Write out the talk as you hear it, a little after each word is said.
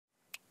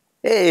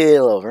Hey,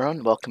 hello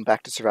everyone, welcome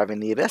back to Surviving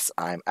the Abyss.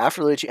 I'm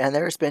Afrolucci, and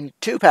there's been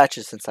 2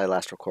 patches since I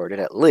last recorded,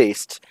 at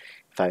least,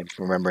 if I'm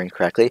remembering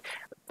correctly.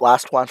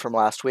 Last one from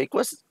last week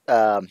was,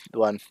 the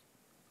one...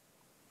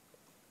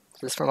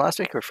 Is this from last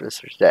week or for this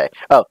for today?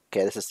 Oh,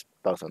 okay, this is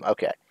both of them,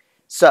 okay.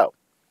 So,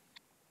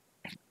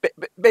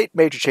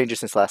 major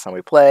changes since last time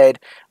we played.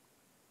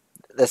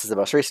 This is the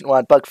most recent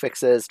one, bug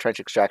fixes, trench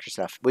extraction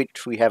stuff,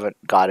 which we haven't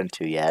gotten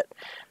to yet.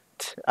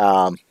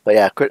 But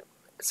yeah,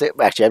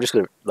 actually, I'm just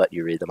going to let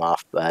you read them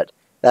off, but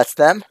that's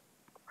them.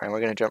 And we're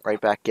going to jump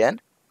right back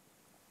in.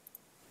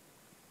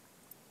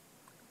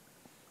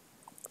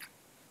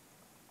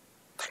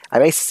 I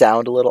may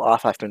sound a little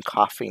off. I've been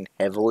coughing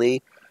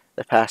heavily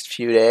the past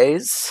few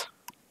days,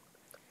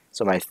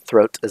 so my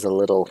throat is a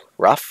little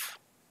rough.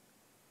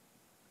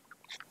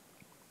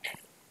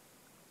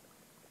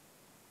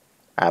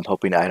 I'm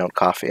hoping I don't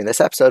cough in this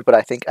episode, but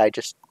I think I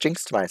just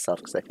jinxed myself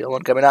because I feel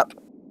one coming up.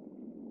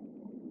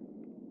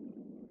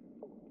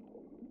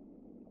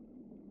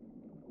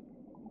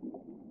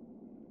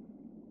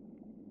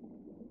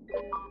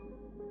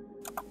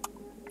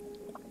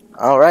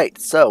 Alright,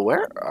 so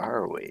where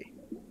are we?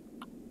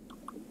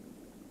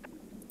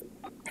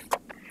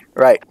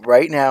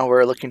 Right now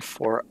we're looking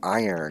for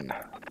iron.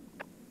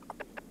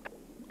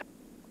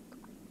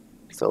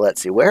 So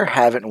let's see, where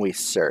haven't we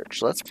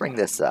searched? Let's bring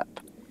this up.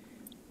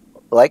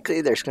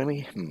 Likely there's going to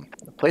be,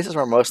 the places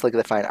we're most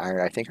likely to find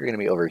iron, I think are going to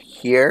be over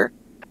here.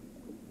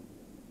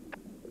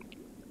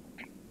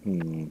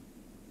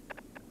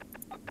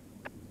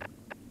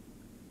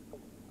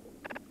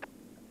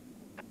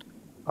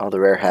 All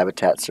the rare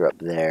habitats are up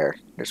there.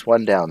 There's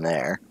one down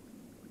there.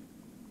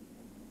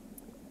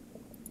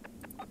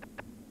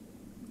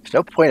 There's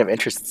no point of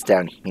interest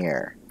down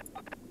here.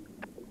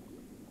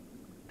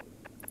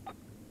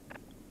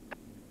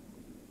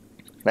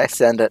 Can I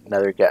send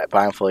another guy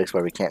biome folies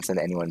where we can't send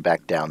anyone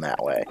back down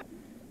that way?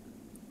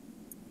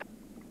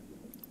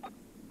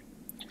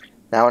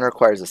 That one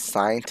requires a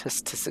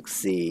scientist to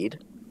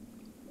succeed.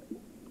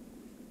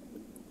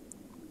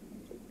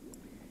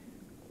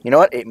 You know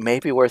what? It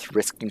may be worth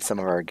risking some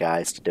of our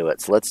guys to do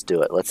it, so let's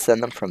do it. Let's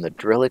send them from the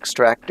drill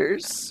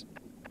extractors.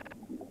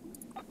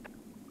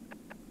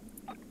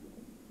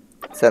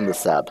 Send the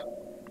sub.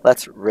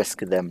 Let's risk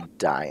them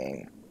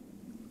dying.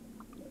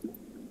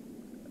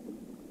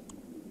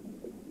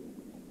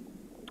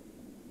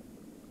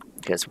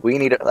 Because we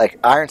need, like,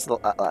 iron's the...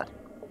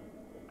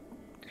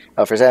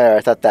 Oh, for a second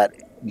I thought that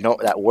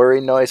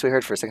whirring noise we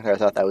heard, for a second there I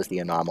thought that was the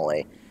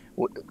anomaly.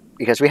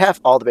 Because we have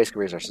all the basic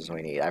resources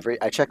we need.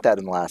 I checked that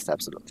in the last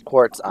episode.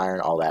 Quartz, iron,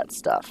 all that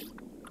stuff.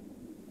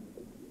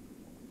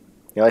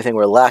 The only thing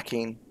we're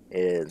lacking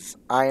is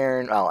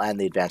iron, and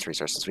the advanced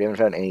resources. We haven't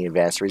found any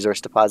advanced resource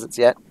deposits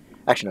yet.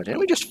 Actually, no, didn't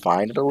we just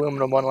find an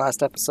aluminum one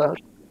last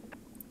episode?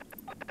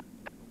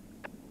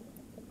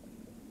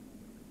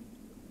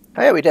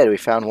 Oh yeah, we did. We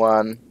found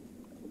one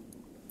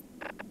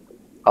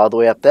all the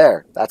way up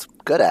there. That's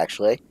good,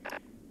 actually.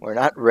 We're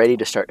not ready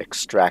to start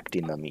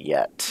extracting them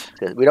yet.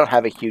 We don't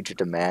have a huge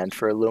demand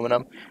for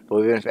aluminum,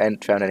 but we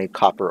haven't found any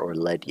copper or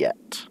lead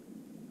yet.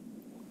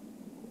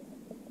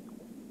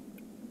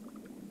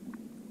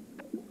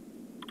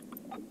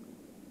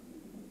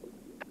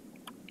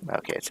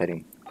 Okay, it's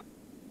heading...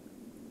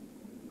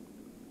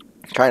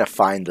 I'm trying to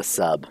find the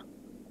sub.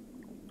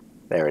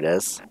 There it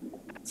is.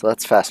 So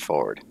let's fast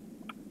forward.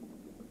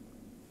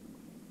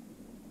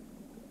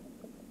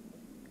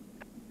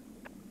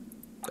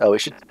 Oh, we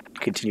should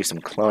continue some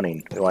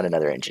cloning. We want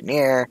another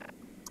engineer.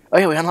 Oh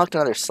yeah, we unlocked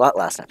another slot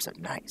last episode.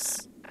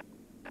 Nice.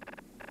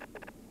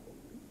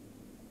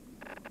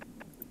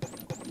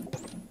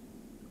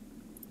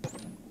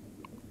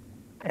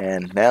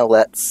 And now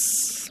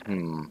let's...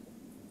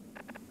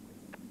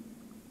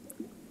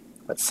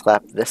 Let's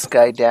slap this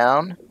guy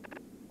down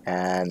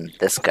and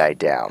this guy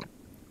down.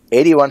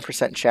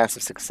 81% chance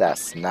of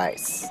success.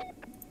 Nice.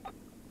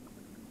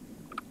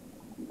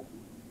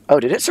 Oh,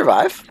 did it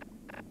survive?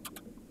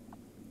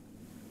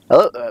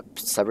 Hello,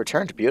 sub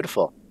returned.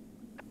 Beautiful.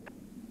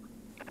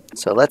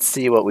 So let's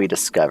see what we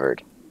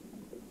discovered.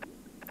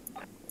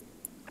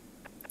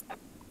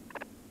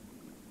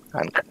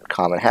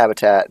 Uncommon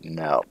habitat?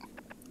 No.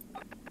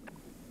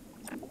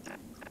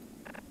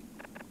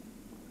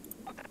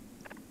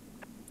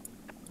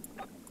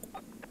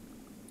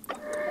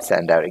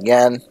 Send out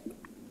again.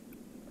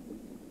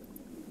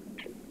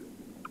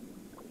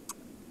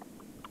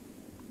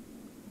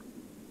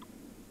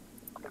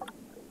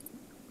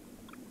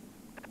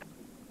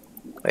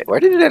 Wait,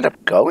 where did it end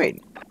up going?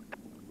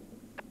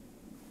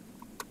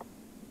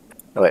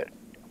 Oh, wait.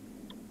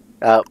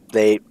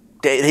 They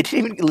didn't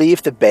even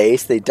leave the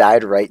base. They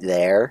died right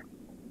there.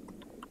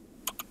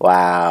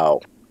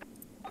 Wow.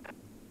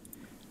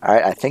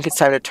 Alright, I think it's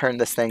time to turn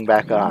this thing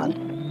back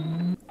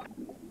on.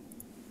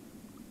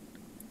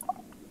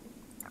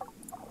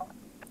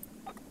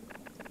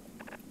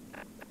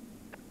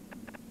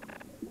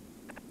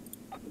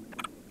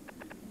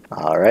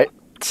 Alright.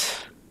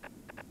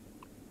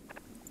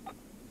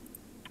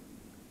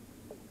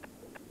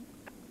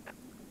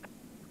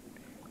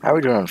 How are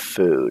we doing on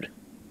food?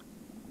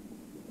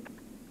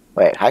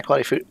 Wait, high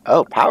quality food.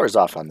 Oh, power's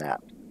off on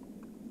that.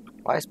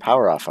 Why is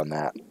power off on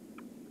that?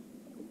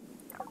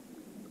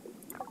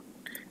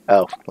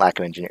 Oh, lack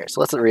of engineers.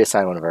 So let's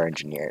reassign one of our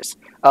engineers.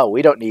 Oh,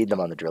 we don't need them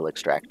on the drill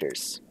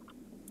extractors.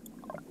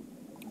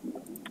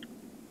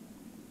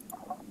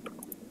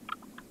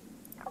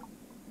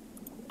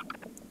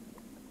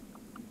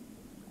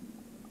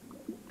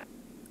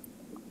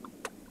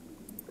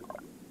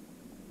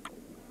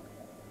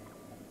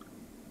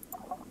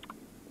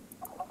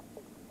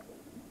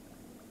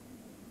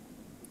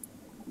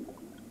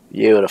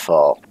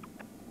 Beautiful.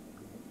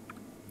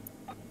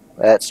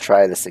 Let's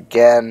try this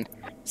again.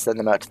 Send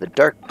them out to the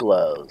dark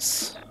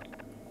glows.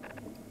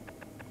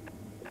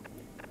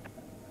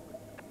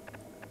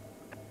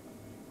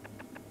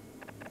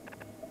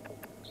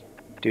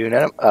 Do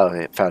none of... Oh,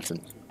 it found some...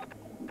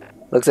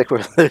 Looks like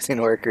we're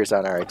losing workers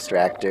on our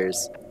extractors.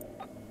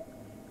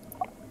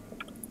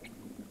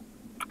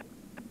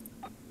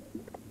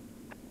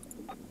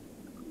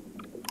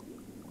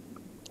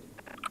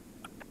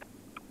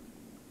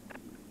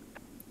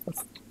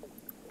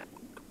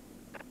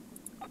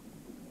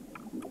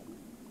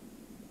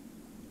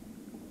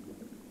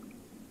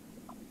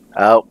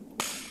 Oh.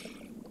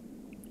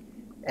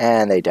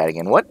 And they died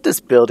again. What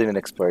does building an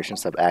exploration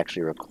sub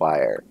actually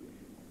require?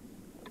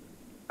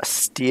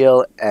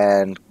 Steel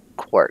and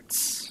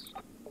quartz.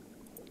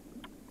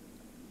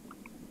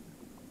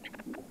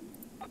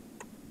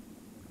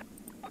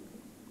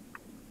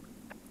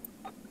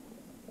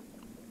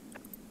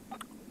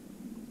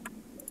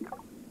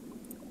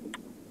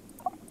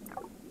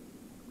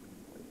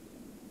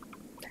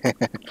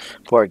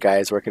 Poor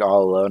guy's working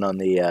all alone on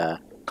the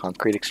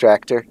concrete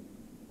extractor.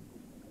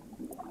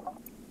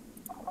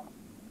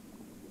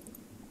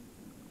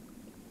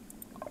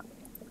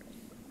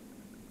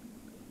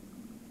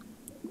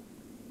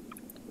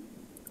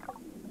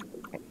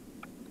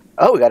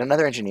 Oh, we got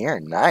another engineer.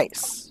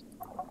 Nice.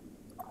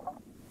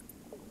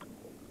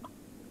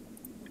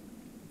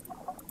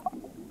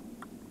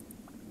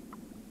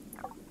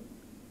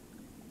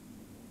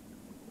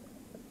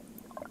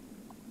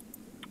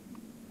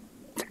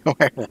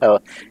 Where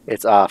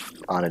it's off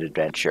on an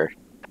adventure.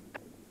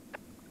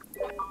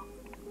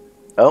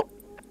 Oh,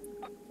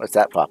 what's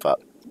that pop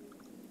up?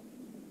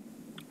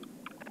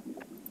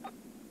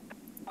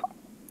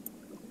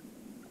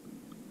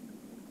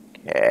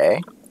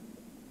 Okay.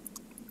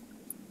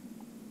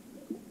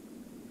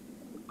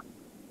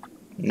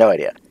 No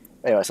idea.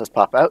 Anyways, let's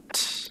pop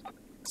out.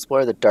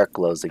 Explore the dark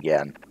glows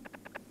again.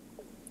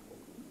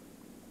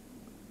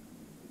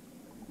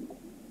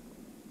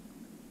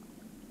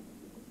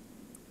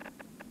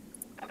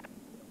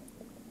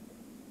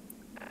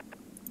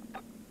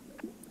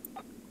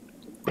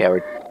 Yeah,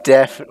 we're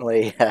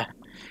definitely...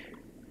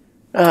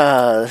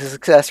 the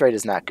success rate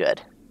is not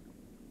good.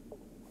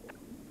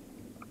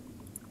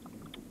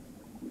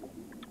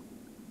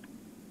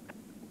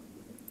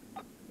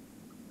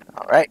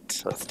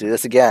 Alright, let's do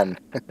this again.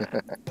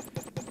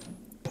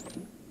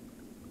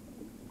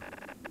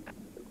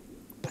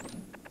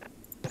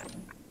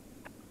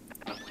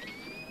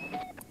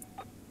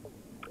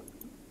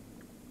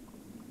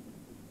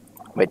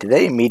 Wait, did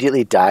they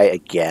immediately die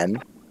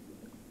again?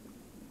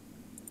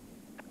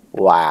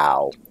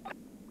 Wow.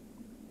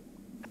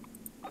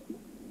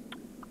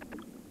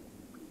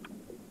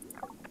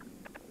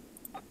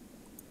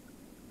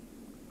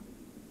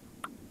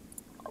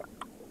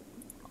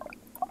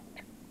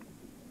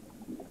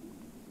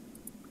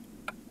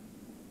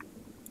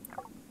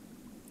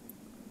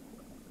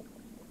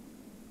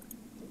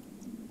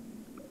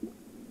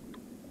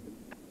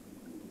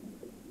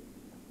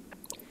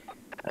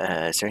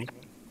 Is there anything?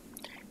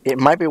 It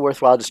might be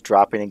worthwhile just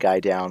dropping a guy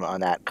down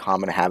on that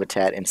common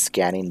habitat and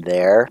scanning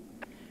there.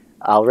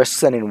 I'll risk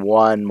sending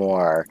one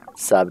more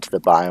sub to the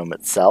biome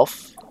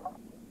itself.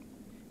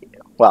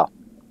 Well,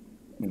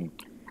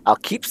 I'll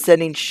keep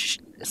sending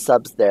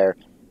subs there.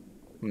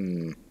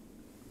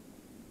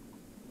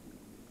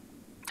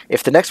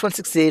 If the next one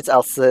succeeds,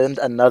 I'll send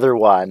another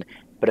one.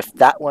 But if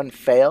that one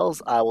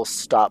fails, I will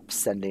stop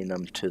sending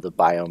them to the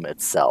biome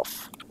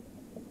itself.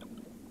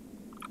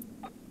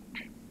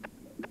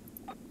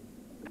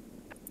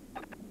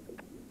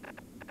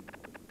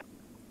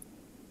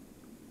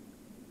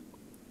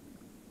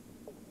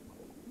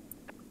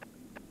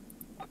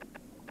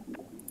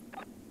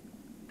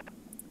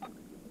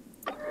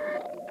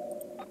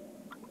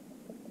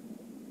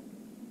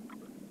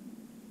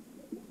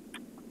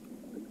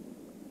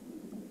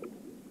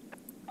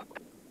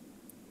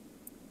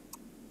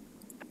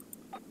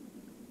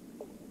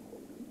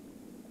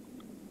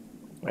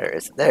 Where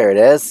is it? There it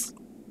is.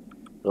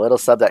 The little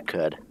sub that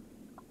could.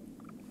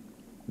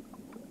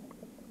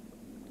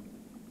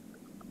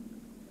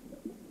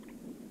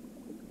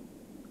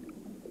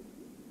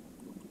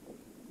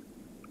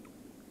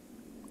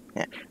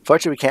 Yeah.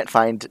 Fortunately, we can't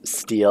find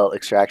steel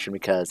extraction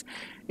because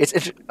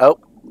it's... Oh,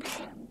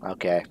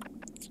 okay.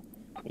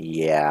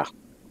 Yeah.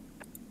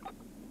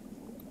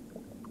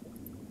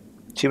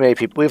 Too many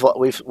people.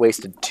 We've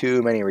wasted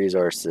too many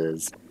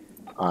resources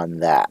on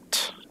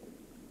that.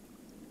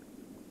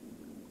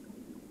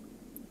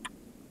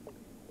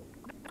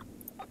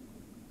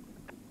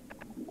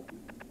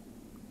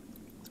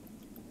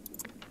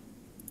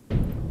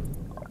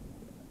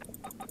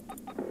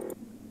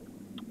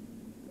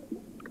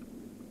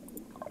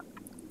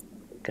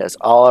 because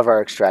all of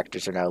our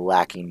extractors are now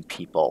lacking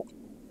people.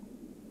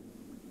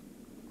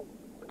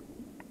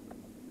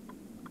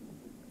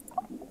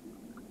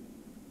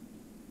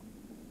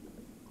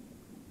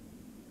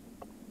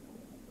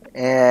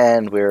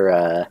 And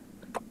we're,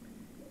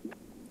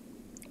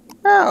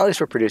 well, at least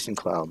we're producing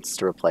clones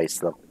to replace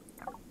them.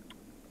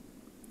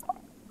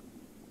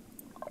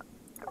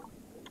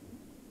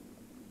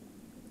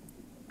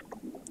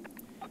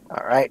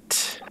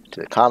 Alright, to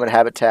the common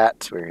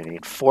habitat, we're going to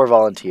need 4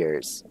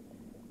 volunteers.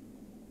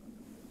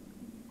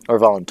 Or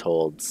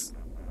voluntolds.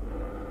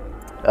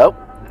 Oh!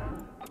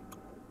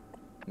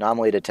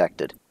 Anomaly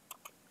detected.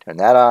 Turn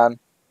that on.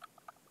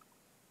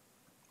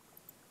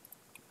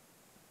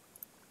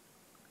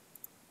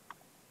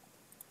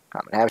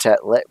 Common habitat,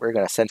 we're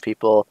going to send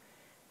people,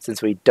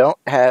 since we don't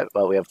have,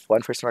 well, we have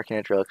 1 person working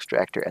at a drill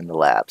extractor and the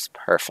labs.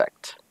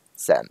 Perfect.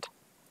 Send.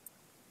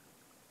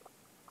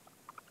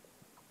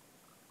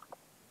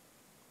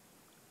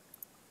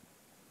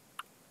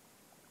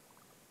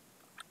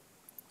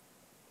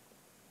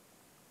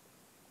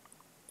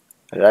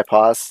 Did I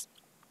pause?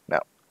 No.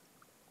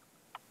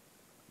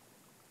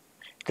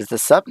 Does the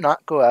sub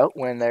not go out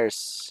when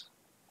there's...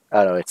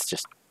 Oh, no, it's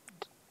just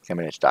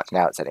coming into dock.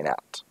 Now it's heading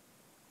out.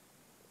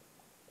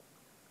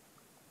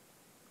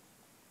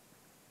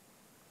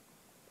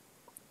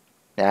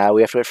 Now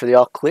we have to wait for the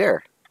all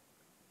clear.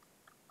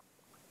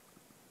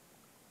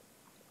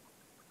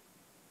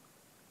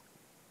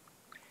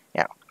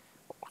 Yeah.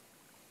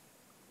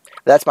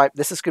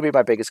 This is going to be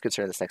my biggest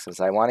concern this next one. Is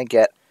I want to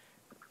get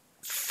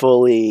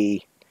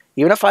fully...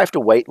 Even if I have to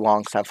wait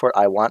long time for it,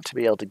 I want to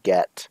be able to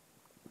get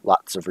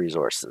lots of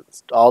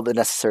resources. All the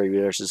necessary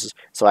resources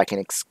so I can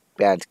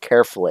expand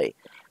carefully.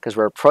 Because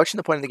we're approaching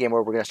the point in the game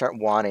where we're going to start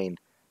wanting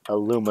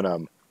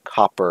aluminum,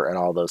 copper, and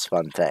all those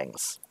fun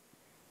things.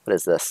 What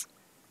is this?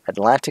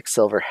 Atlantic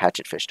silver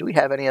hatchetfish. Do we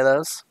have any of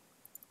those?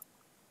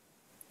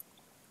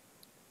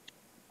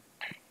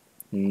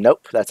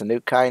 Nope, that's a new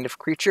kind of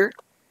creature.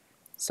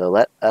 So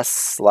let us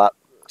swap.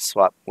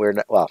 We're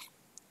not, well,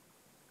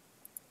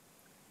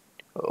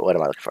 what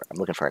am I looking for? I'm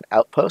looking for an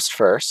outpost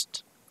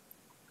first.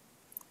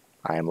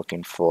 I am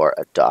looking for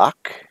a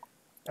dock.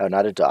 Oh,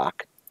 not a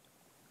dock.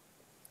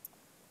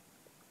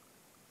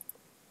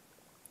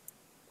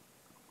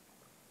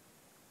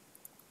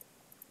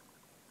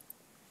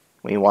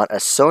 We want a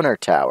sonar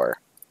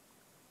tower.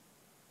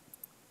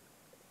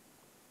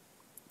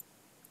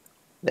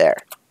 There.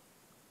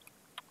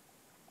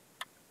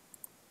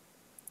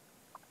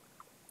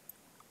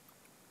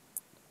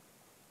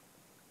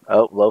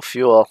 Oh, low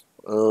fuel.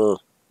 Ugh.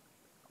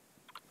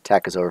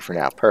 Attack is over for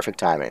now. Perfect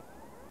timing.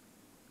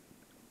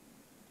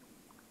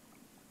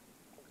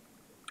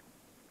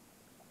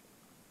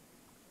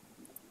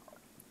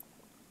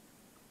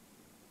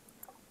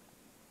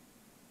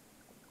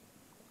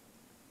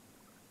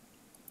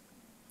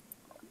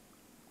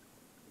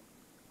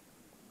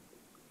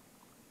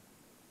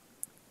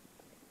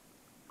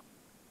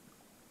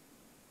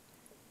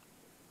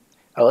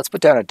 Oh, let's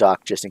put down a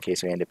dock just in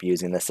case we end up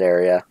using this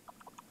area.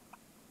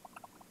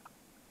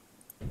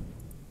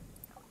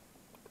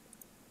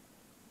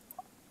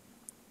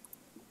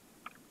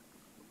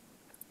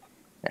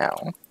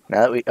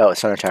 Now that we... Oh,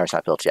 sonar tower's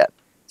not built yet.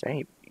 Is there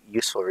any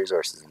useful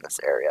resources in this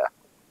area?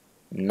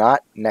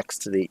 Not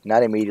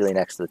immediately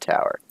next to the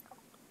tower.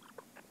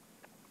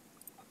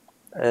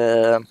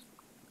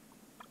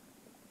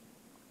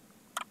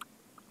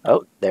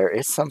 Oh, there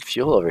is some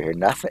fuel over here.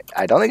 Nothing.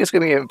 I don't think it's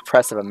going to be an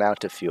impressive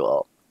amount of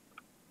fuel.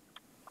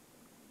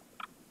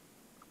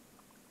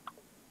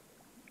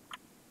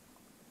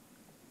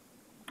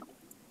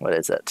 What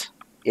is it?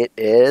 It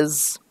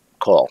is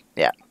coal.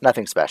 Yeah,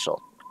 nothing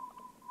special.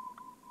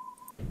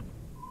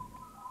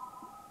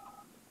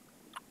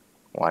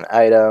 1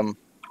 item.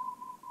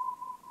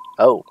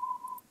 Oh.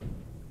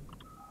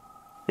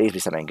 Please be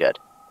something good.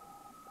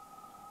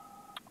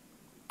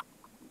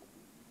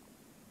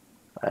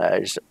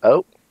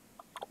 Oh.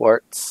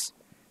 Quartz.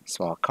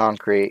 Small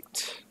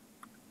concrete.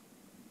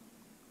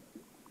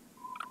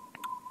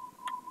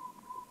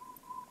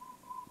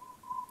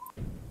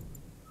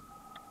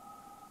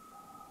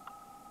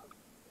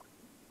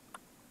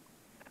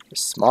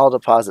 Just small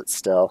deposits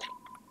still.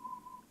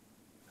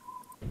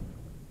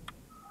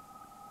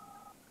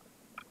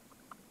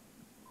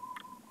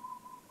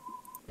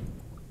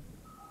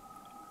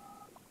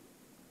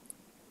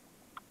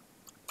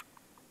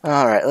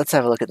 Alright, let's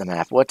have a look at the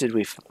map. What did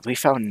we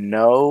found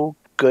no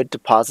good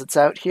deposits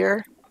out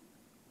here?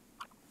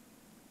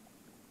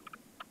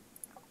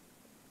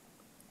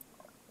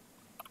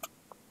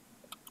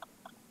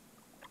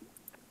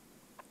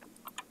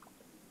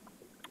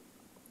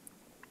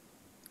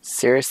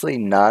 Seriously,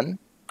 none?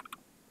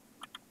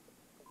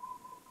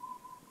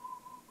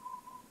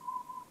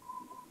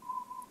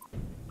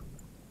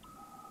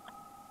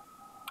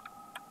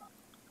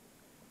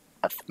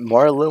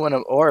 More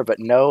aluminum ore, but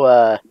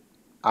no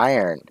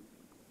iron.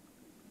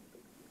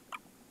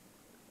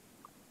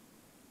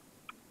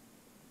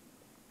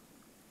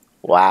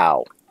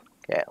 Wow.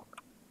 Okay.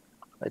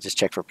 Let's just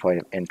check for point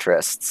of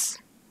interests.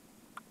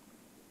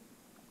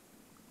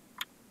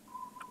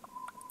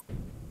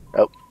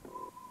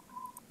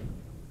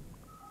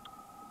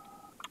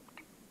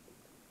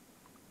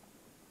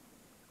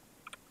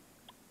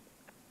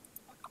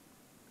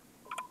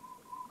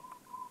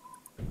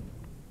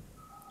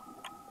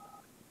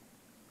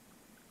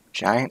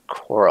 Giant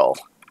coral.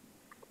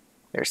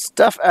 There's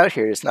stuff out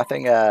here. There's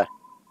nothing I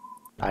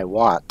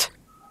want.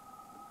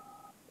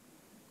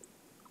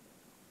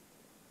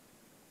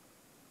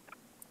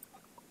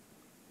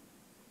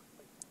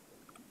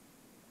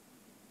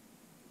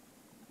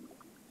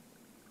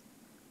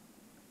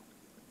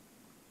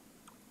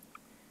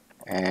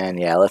 And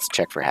yeah, let's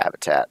check for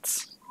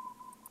habitats.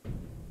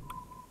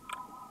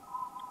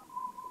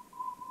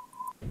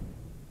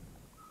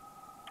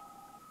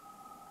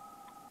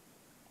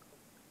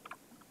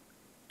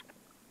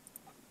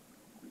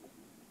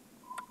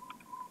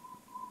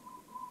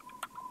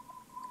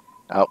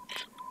 Oh,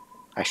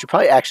 I should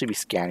probably actually be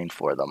scanning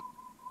for them.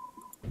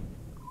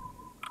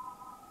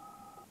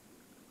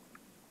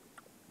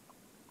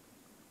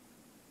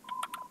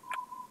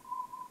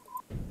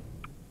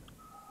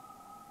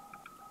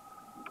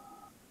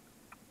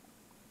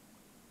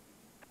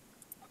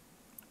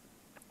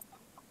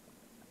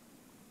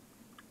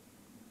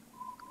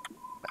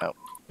 Oh.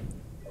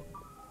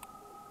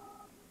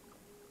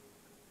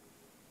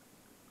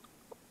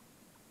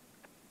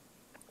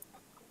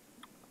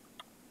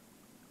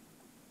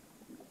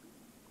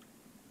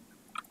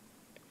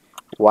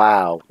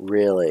 Wow,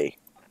 really?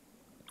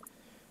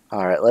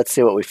 Alright, let's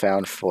see what we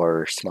found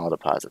for small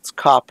deposits.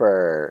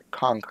 Copper,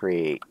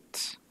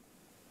 concrete,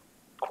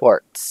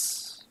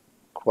 quartz,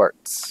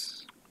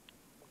 quartz,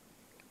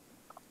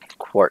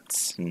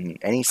 quartz.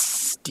 Any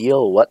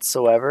steel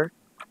whatsoever?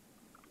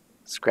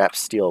 Scrap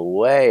steel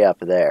way up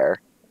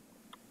there,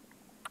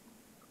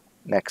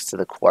 next to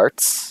the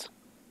quartz.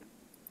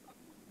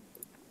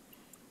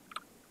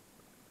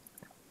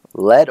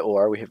 Lead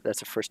ore, that's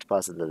the first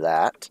deposit of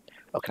that.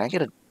 Oh, can I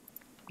get a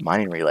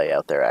mining relay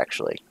out there,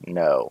 actually?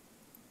 No.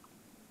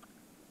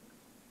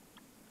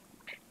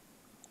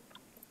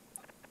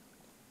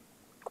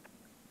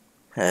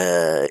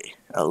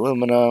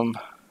 Aluminum.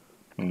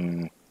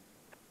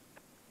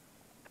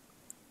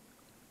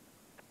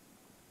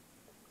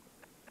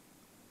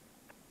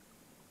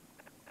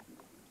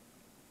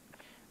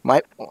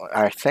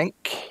 I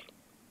think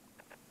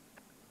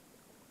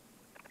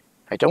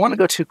I don't want to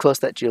go too close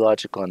to that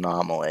geological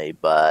anomaly,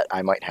 but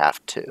I might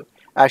have to.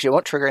 Actually, it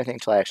won't trigger anything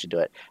until I actually do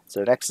it.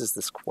 So next is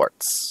this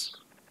quartz.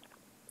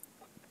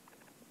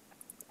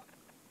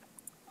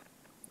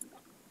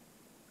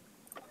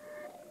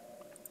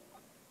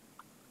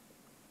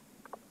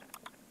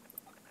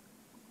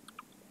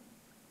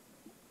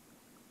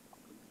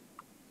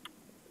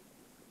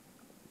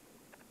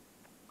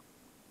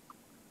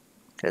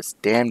 Because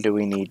damn do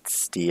we need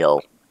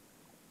steel.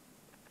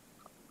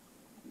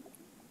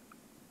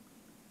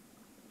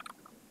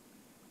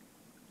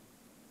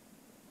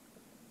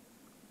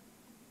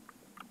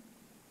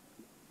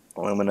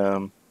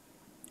 Aluminum.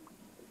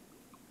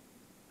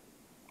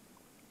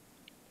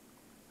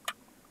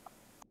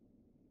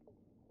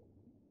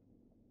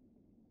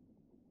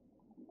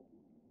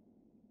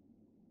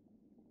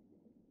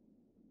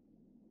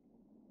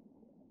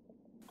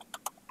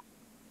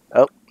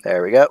 Oh,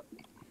 there we go.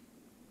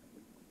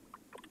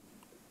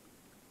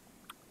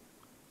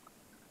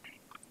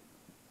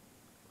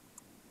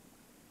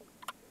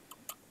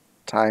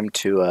 Time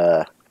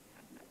to,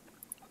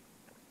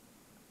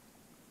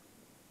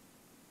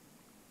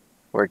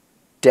 we're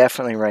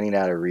definitely running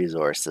out of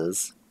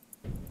resources.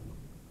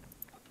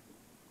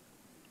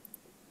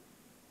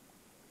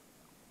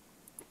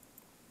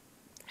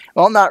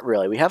 Well, not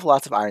really. We have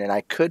lots of iron, and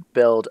I could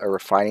build a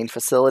refining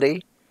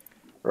facility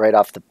right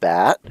off the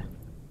bat.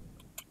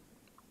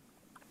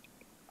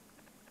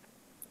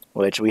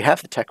 Which we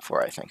have the tech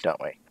for, I think,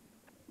 don't we?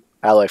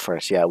 Alloy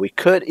furnace, yeah. We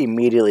could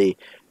immediately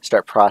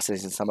start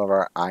processing some of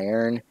our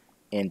iron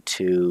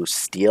into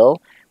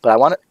steel, but I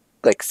want to,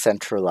 like,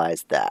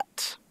 centralize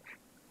that.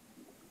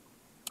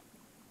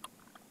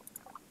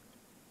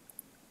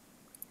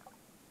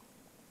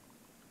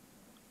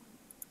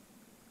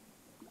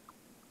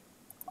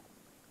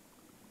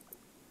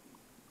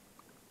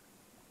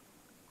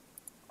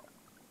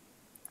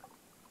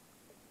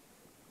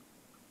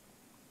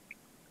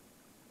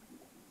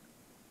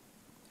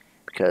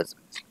 Because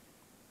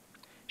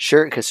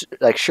sure,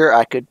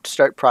 I could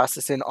start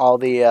processing all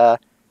the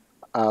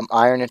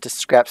iron into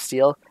scrap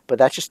steel, but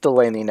that's just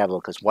delaying the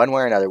inevitable. Because one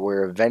way or another,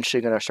 we're eventually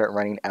going to start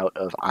running out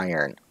of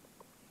iron.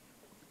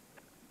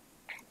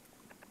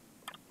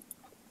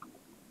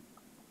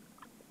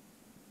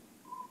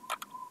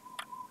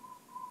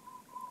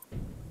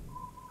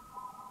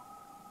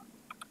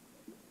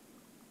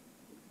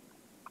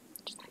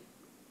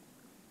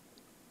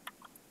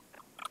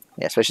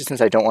 Yeah, especially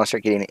since I don't want to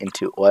start getting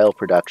into oil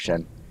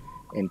production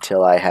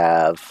until I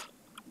have.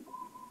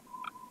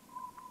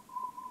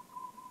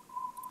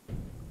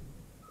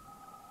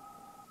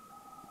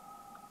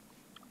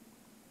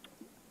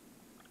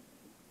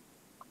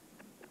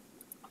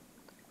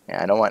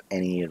 Yeah, I don't want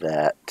any of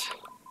that.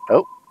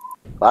 Oh,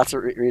 lots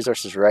of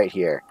resources right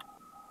here.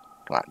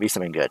 Come on, be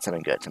something good,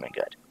 something good, something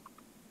good.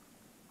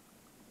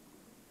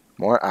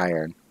 More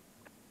iron.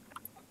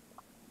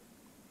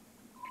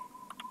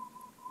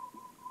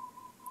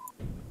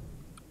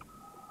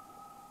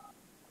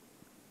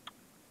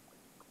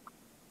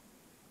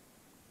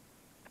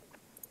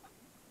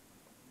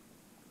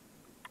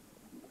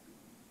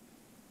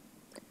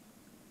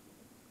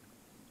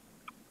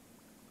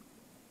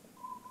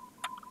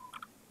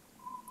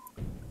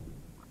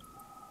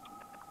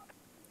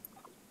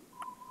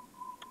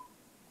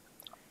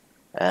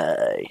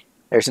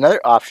 There's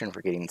another option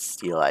for getting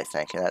steel, I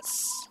think, and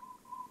that's...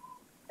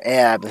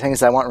 Yeah, the thing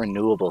is I want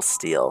renewable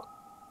steel.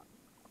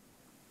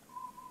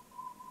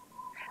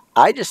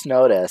 I just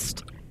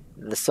noticed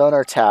the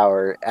sonar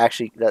tower,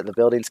 actually, that the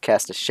buildings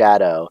cast a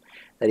shadow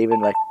that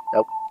even like...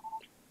 Oh.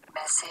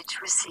 Message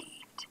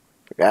received.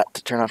 Forgot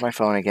to turn off my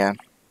phone again.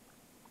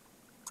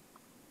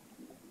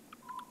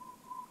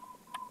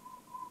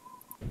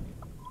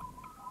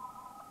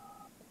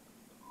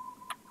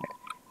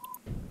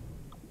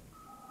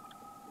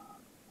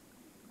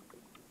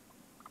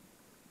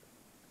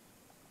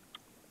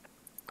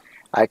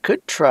 I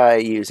could try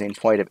using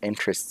point of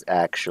interest,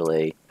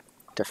 actually,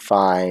 to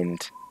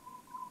find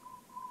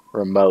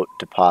remote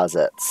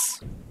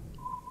deposits.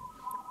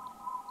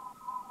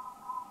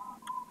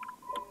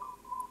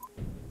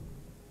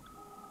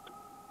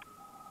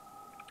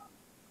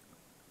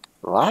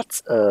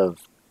 Lots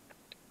of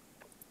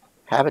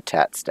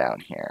habitats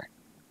down here.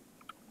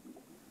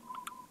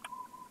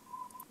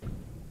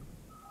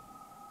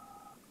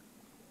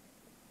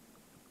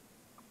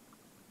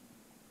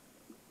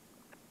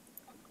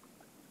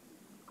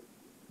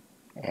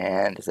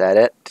 And is that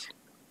it?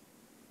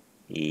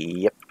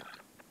 Yep.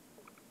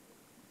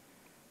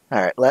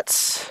 Alright,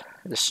 let's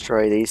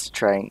destroy these to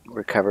try and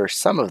recover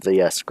some of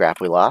the scrap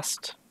we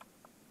lost.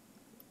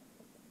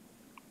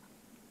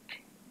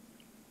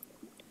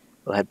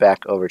 We'll head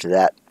back over to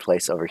that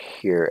place over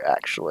here,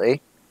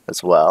 actually,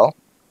 as well.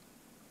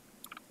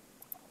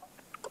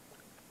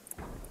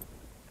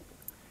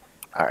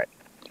 Alright.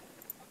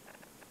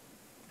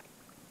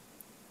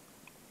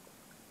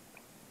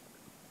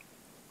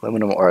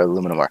 Aluminum ore,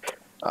 aluminum ore.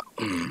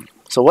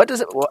 So what does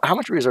it? How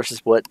much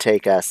resources will it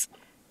take us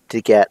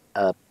to get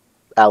a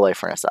alloy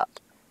furnace up?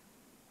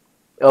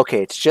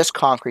 Okay, it's just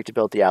concrete to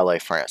build the alloy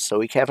furnace, so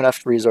we have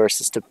enough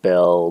resources to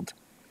build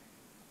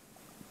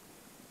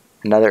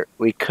another.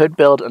 We could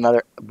build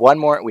another one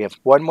more. We have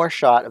one more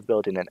shot of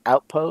building an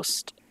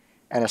outpost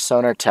and a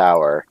sonar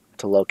tower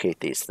to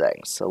locate these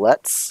things. So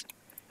let's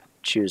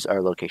choose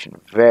our location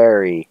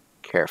very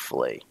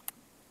carefully.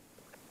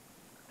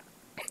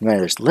 Man,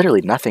 there's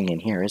literally nothing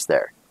in here, is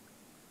there?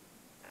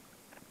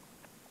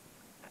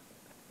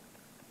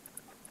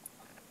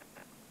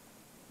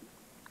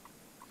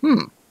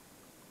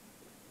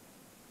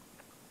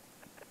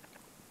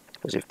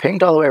 Because we've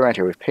pinged all the way around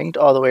here. We've pinged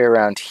all the way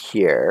around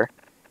here,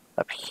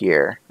 up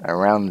here,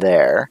 around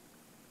there.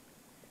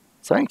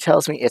 Something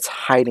tells me it's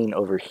hiding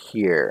over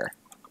here,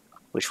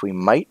 which we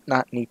might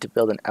not need to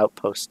build an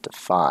outpost to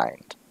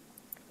find.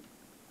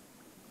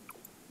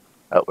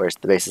 Oh, where's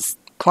the base? Is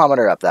a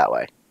kilometer up that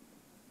way.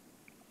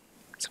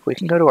 So if we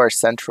can go to our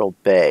central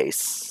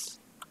base.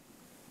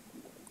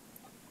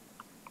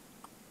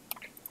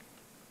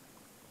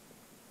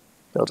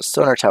 Build a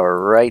sonar tower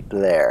right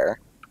there.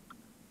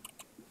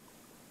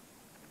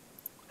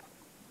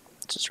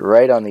 Just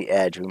right on the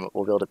edge. We'll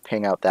be able to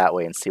ping out that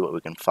way and see what we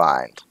can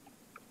find.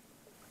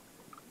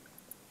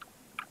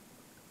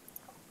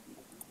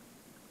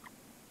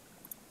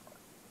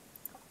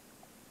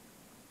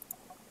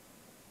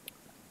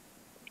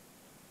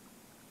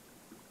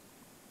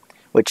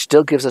 Which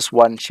still gives us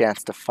one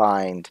chance to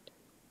find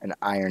an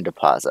iron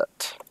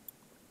deposit.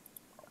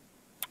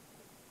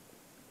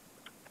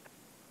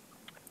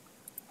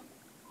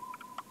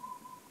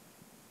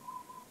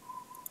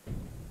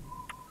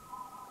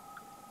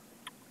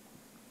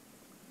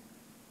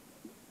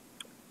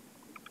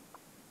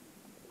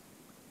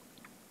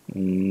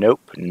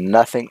 Nope,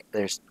 nothing.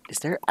 Is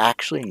there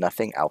actually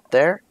nothing out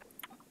there?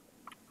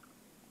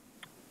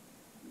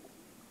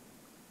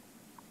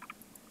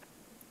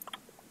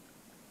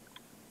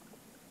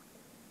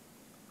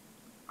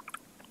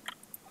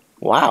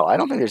 Wow, I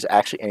don't think there's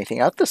actually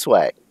anything out this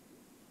way.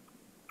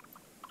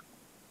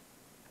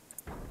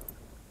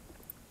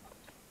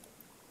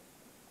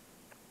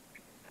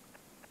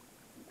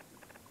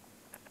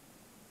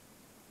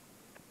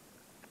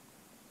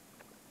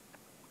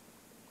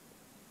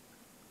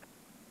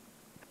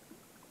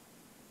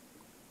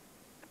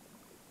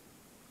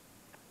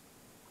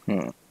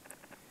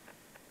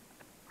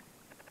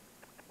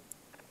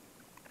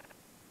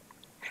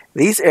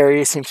 These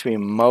areas seem to be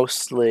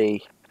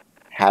mostly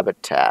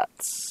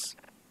habitats.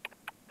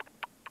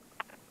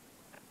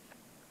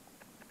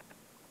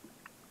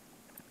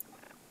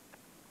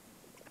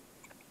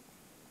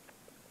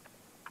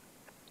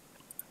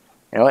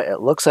 You know what? It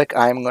looks like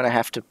I'm going to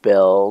have to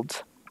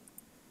build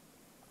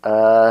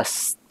a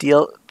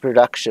steel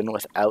production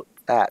without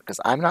that, because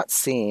I'm not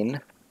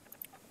seeing...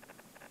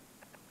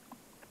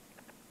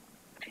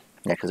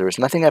 Yeah, because there was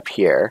nothing up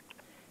here.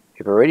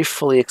 We've already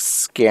fully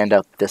scanned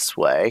out this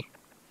way.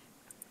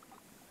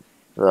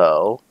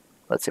 Though,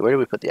 let's see, where did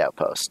we put the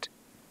outpost?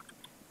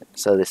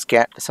 So the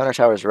sonar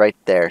tower is right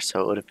there,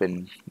 so it would have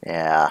been,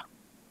 yeah.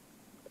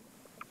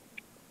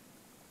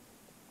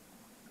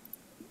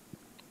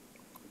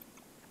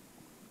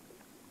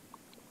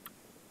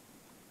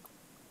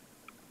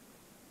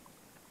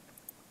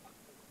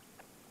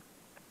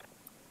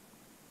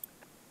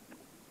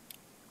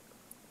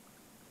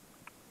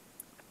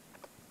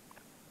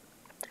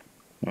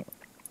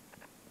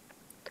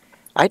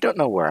 I don't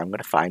know where I'm going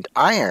to find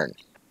iron.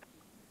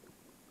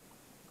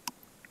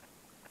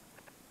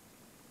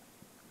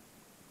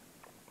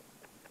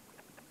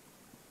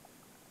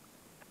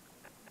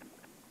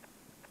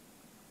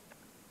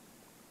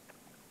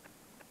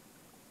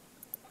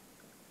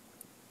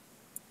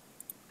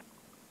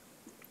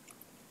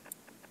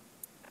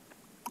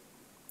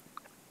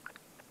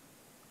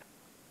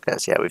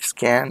 Because, yeah, we've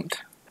scanned.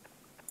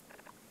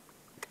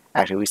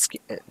 Actually,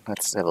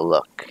 let's have a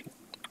look.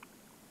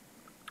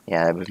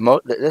 Yeah,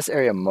 this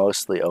area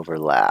mostly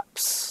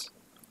overlaps.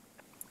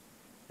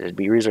 There'd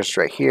be resources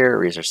right here,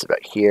 resources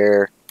about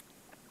here.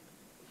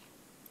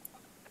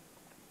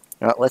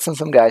 Now, let's send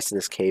some guys to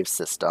this cave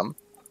system.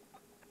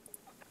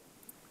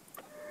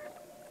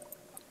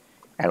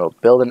 And we'll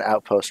build an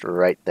outpost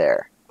right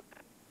there.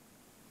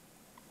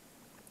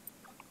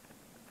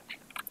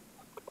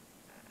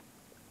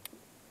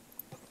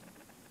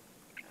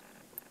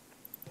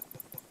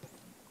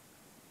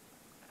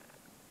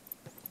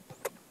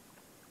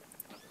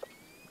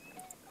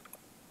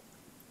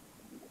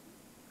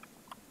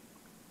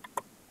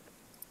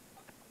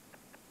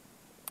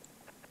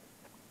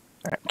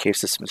 Alright, cave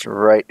system's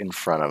right in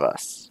front of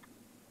us.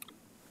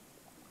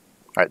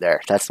 Right there,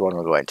 that's the one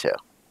we're going to.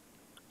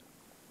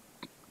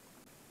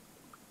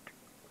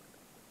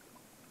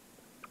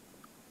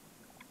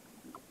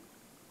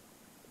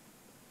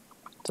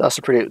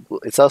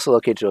 It's also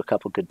located to a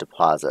couple good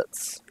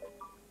deposits.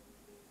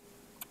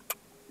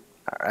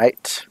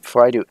 Alright,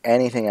 before I do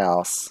anything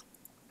else,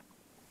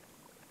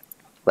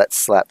 let's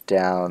slap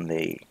down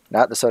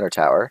not the sonar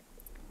tower,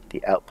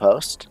 the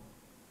outpost.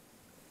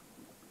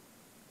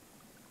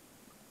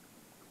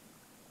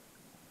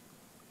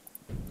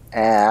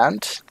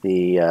 And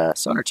the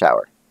sonar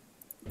tower.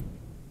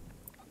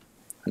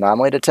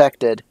 Anomaly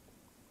detected.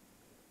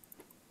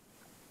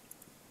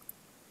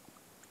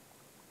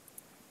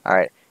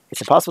 Alright, it's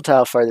impossible to tell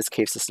how far this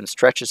cave system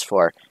stretches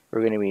for.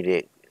 We're going to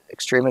be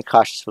extremely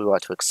cautious if we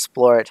want to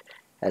explore it,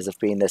 as if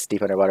being this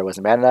deep underwater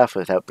wasn't bad enough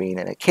without being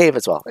in a cave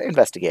as well.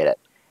 Investigate it.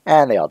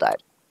 And they all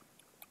died.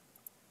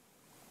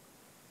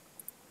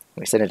 Can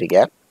we send it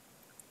again?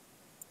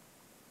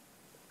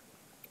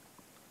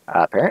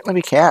 Apparently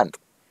we can.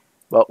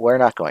 But we're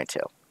not going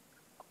to.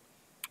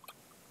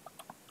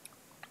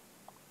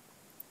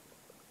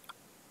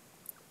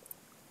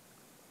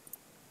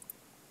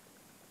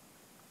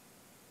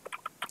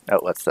 Oh,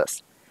 what's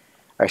this?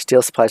 Our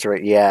steel supplies are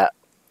right. Yeah.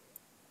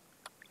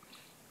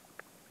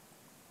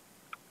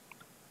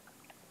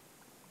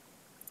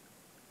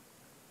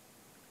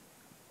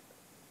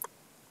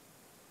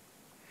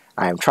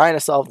 I am trying to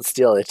solve the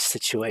steel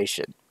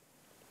situation.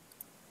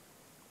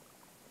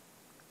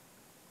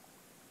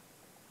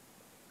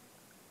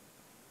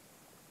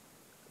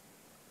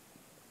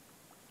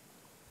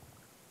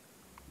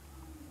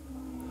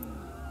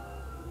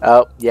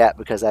 Oh, yeah,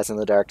 because that's in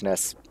the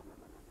darkness.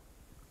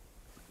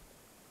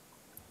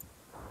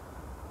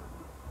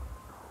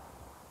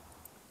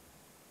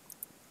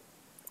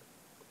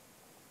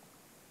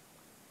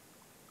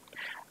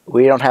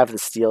 We don't have the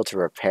steel to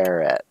repair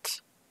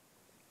it.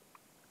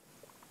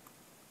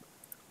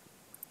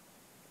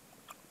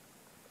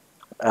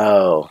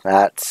 Oh,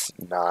 that's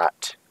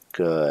not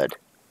good.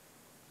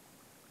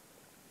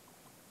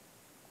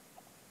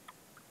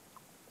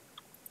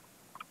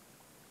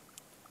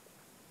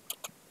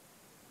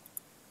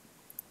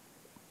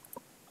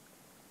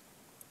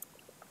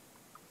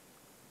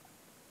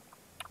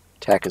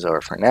 Attack is over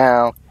for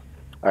now.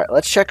 Alright,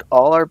 let's check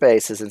all our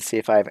bases and see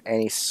if I have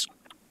any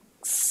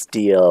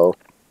steel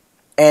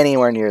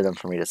anywhere near them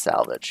for me to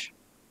salvage.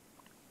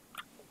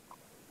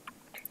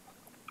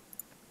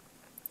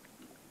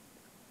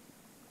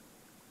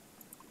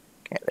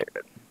 Okay,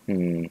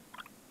 there.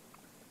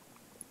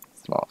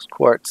 Small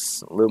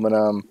quartz,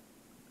 aluminum.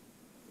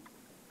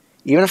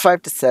 Even if I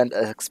have to send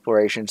an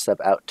exploration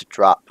sub out to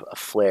drop a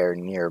flare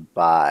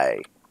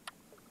nearby.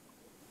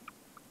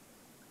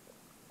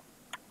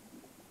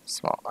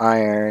 Small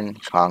iron,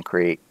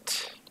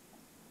 concrete.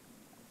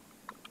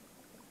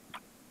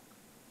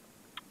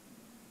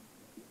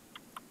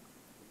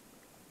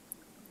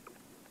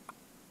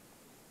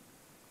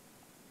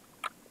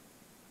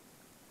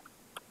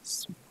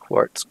 Some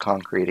quartz,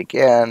 concrete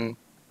again.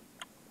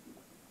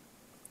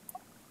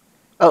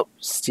 Oh,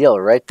 steel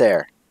right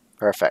there.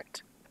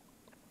 Perfect.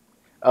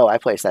 Oh, I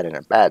placed that in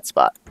a bad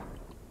spot.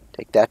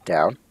 Take that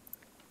down.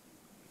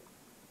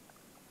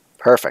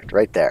 Perfect,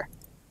 right there.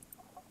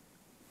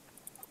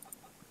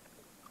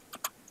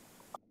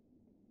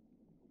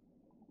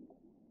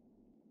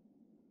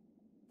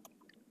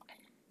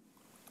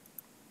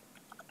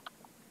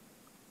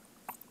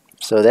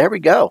 So there we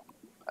go.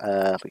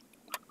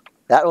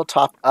 That will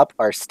top up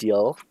our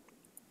steel.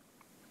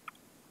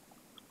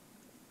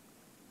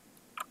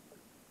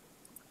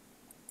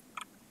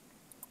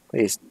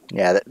 Please,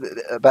 yeah,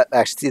 but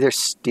actually it's either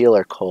steel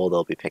or coal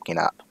they'll be picking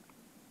up.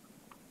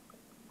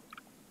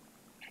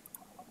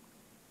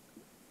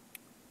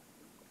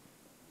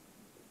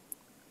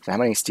 So how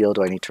many steel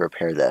do I need to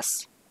repair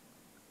this?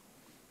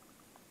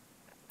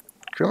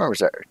 Crew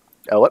members are...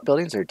 Oh, what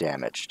buildings are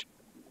damaged?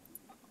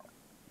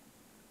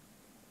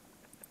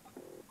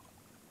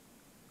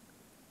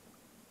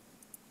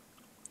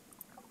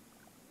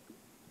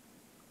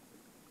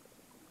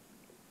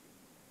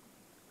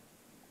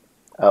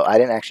 Oh, I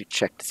didn't actually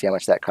check to see how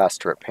much that costs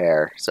to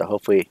repair, so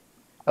hopefully...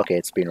 Okay,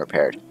 it's being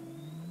repaired.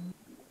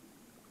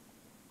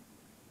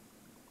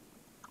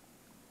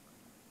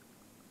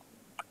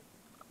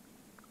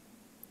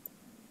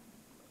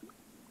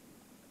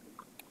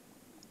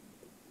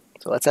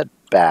 So let's head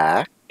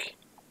back.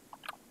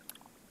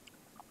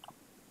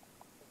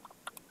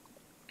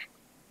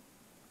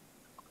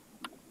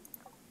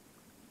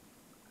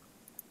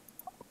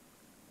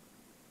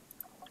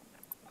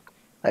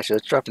 Actually,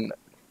 let's drop in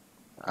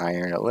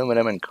iron,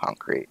 aluminum, and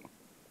concrete.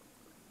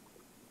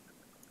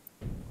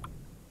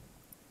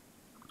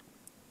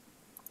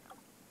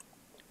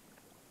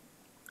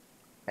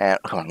 And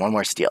come on, one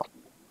more steel.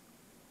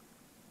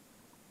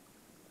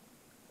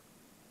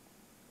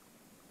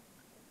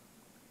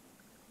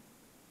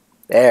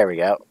 There we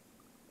go.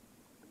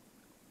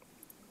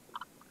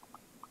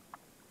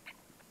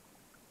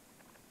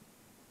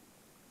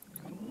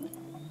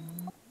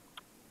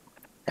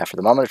 Now for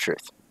the moment of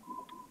truth.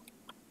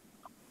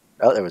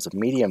 Oh, there was a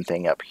medium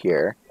thing up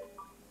here.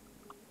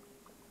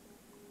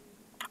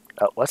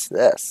 Oh, what's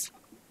this?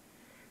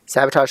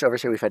 Sabotage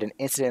overseer. We've had an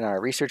incident in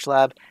our research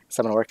lab.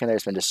 Someone working there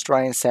has been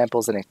destroying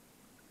samples and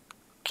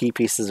key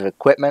pieces of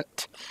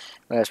equipment.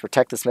 We must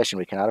protect this mission.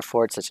 We cannot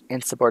afford such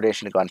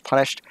insubordination to go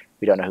unpunished.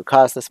 We don't know who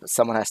caused this, but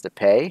someone has to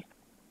pay.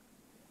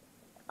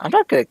 I'm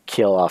not going to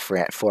kill off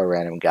 4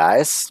 random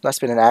guys. Must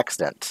have been an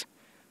accident.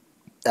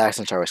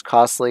 Accidents are always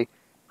costly.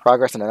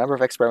 Progress on a number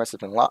of experiments has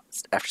been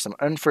lost after some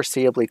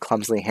unforeseeably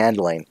clumsy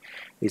handling.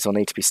 These will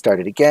need to be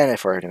started again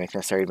if we're to make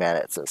necessary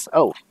advances.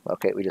 Oh,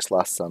 okay, we just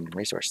lost some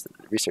research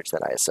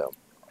then, I assume.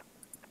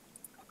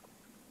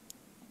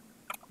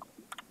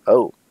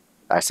 Oh,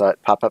 I saw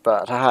it pop up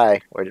to high.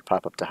 Where did it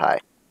pop up to high?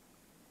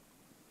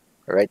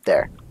 Right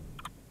there.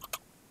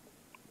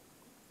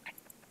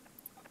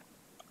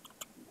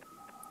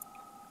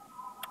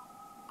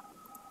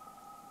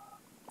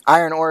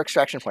 Iron ore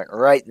extraction point,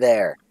 right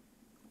there.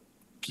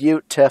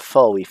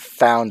 Beautiful, we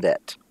found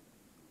it.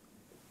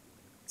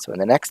 So in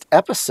the next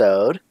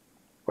episode,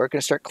 we're going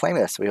to start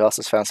claiming this. We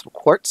also found some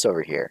quartz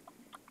over here.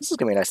 This is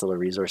going to be a nice little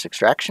resource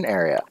extraction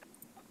area.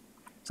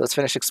 So let's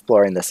finish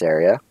exploring this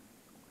area.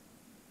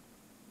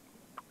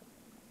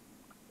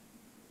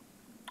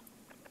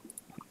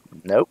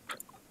 Nope.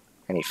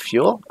 Any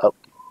fuel? Oh.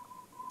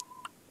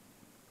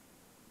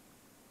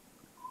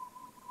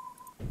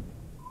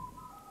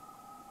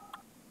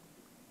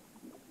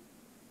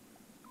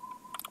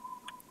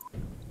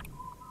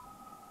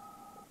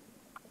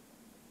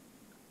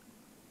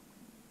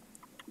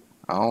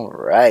 All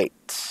right.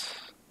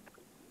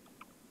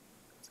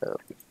 So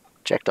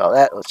checked all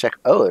that. Let's check.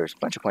 Oh, there's a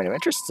bunch of point of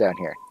interests down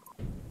here.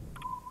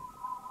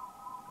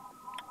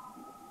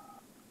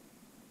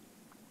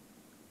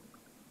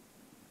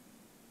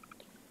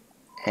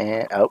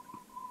 And oh.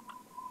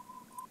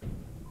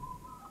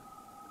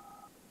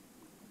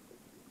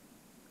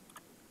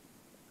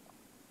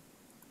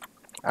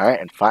 All right,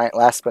 and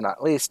last but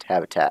not least,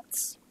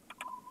 habitats.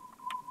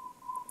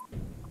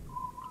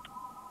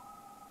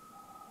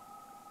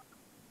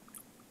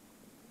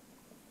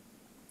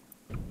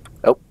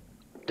 Oh,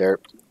 derp.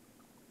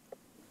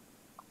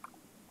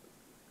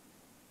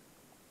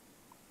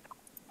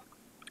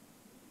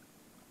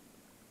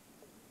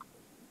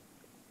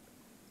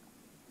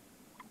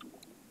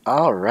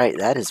 All right,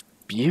 that is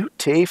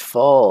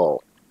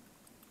beautiful.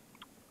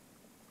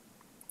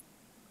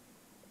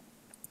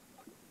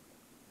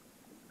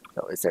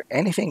 So is there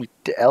anything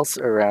else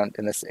around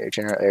in this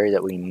general area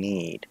that we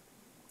need?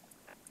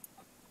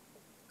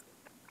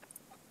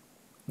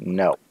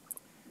 No.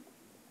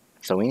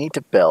 So we need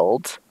to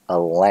build a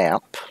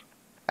lamp.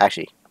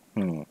 Actually,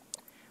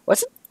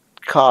 what's it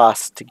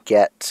cost to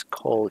get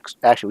coal?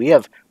 Actually, we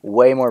have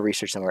way more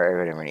research than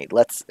we're ever need.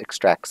 Let's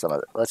extract some of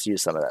it. Let's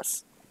use some of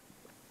this.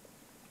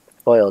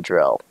 Oil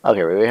drill.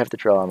 Okay, we have the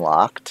drill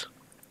unlocked.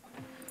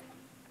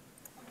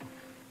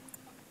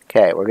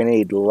 Okay, we're going to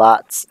need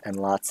lots and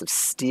lots of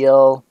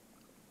steel.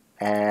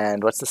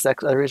 And what's the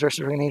next other resources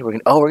we're going to need? We're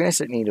going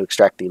to need to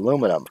extract the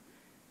aluminum.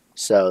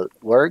 So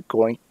we're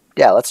going...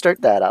 Yeah, let's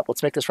start that up.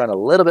 Let's make this run a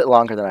little bit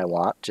longer than I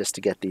want, just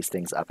to get these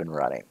things up and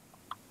running.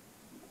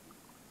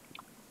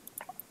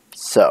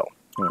 So,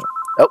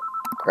 oh,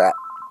 crap.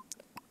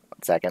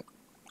 1 second.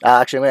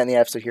 Actually, I'm going to end the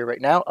episode here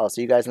right now. I'll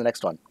see you guys in the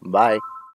next one. Bye.